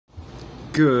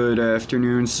Good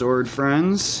afternoon, sword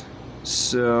friends.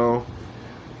 So,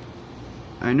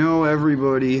 I know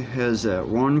everybody has that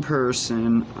one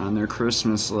person on their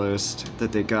Christmas list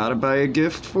that they gotta buy a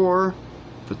gift for,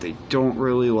 but they don't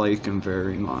really like them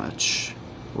very much.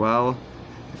 Well,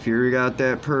 if you got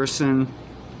that person,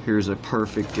 here's a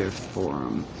perfect gift for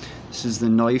them. This is the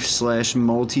knife /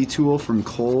 multi-tool from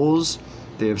Kohl's.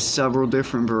 They have several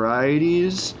different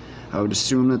varieties. I would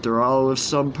assume that they're all of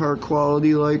subpar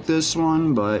quality like this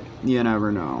one, but you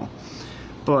never know.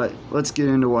 But let's get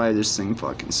into why this thing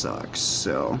fucking sucks.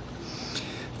 So,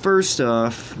 first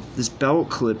off, this belt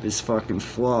clip is fucking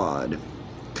flawed.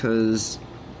 Because,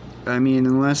 I mean,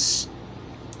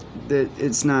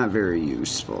 it's not very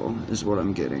useful, is what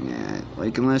I'm getting at.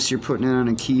 Like, unless you're putting it on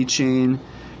a keychain,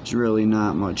 there's really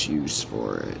not much use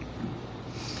for it.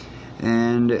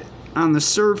 And on the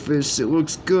surface, it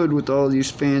looks good with all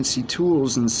these fancy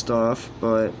tools and stuff,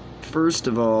 but first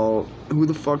of all, who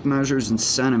the fuck measures in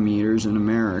centimeters in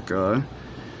America?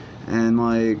 And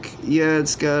like, yeah,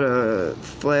 it's got a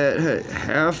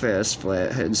half-ass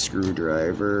flathead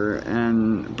screwdriver,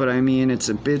 but I mean, it's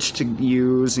a bitch to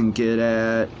use and get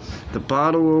at. The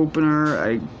bottle opener,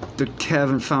 I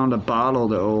haven't found a bottle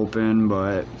to open,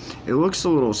 but it looks a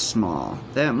little small.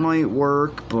 That might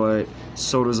work, but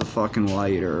so does a fucking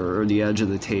lighter or the edge of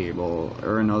the table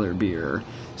or another beer.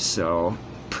 So,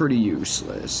 pretty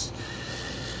useless.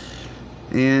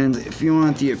 And if you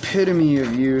want the epitome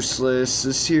of useless,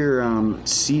 this here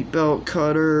seatbelt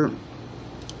cutter,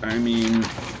 I mean,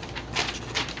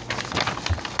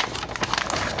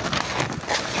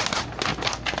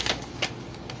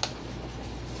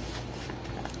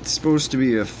 it's supposed to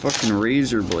be a fucking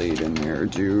razor blade in there,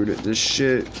 dude. This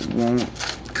shit won't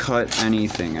cut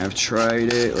anything. I've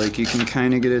tried it. Like, you can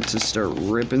kind of get it to start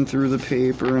ripping through the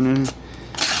paper in a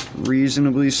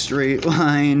reasonably straight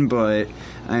line, but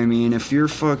I mean, if you're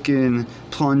fucking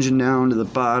plunging down to the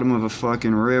bottom of a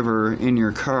fucking river in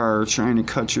your car trying to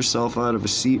cut yourself out of a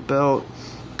seatbelt,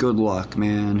 good luck,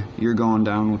 man. You're going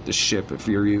down with the ship if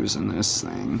you're using this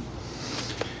thing.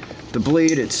 The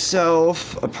blade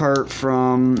itself, apart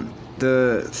from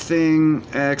the thing,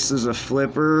 acts as a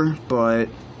flipper, but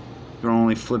it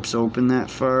only flips open that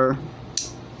far.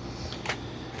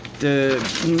 The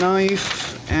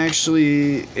knife,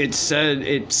 actually, it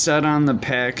said on the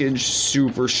package,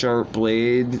 super sharp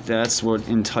blade. That's what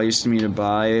enticed me to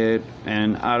buy it.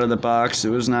 And out of the box, it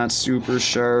was not super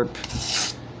sharp.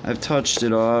 I've touched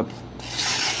it up.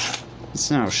 It's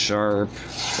now sharp,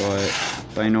 but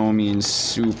by no means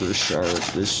super sharp.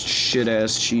 This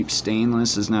shit-ass cheap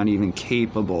stainless is not even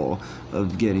capable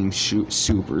of getting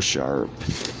super sharp.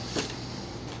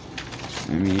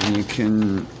 I mean, you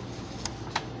can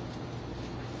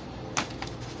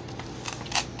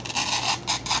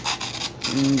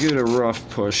get a rough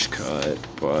push cut,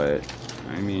 but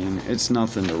I mean, it's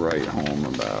nothing to write home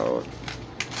about.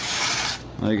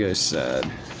 Like I said,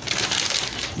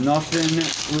 nothing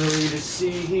really to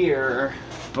see here,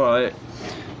 but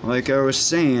like I was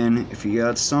saying, if you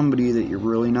got somebody that you're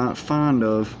really not fond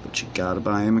of, but you gotta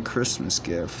buy him a Christmas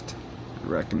gift, I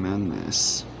recommend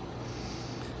this.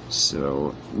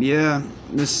 So, yeah,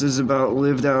 this is about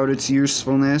lived out its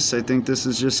usefulness. I think this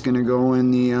is just gonna go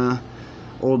in the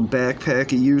old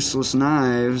backpack of useless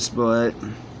knives, but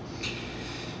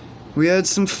we had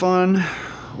some fun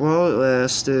while it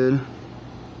lasted.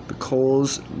 The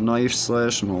Kohl's knife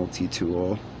 /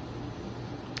 multi-tool.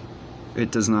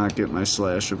 It does not get my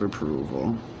slash of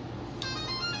approval.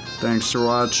 Thanks for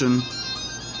watching.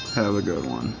 Have a good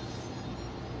one.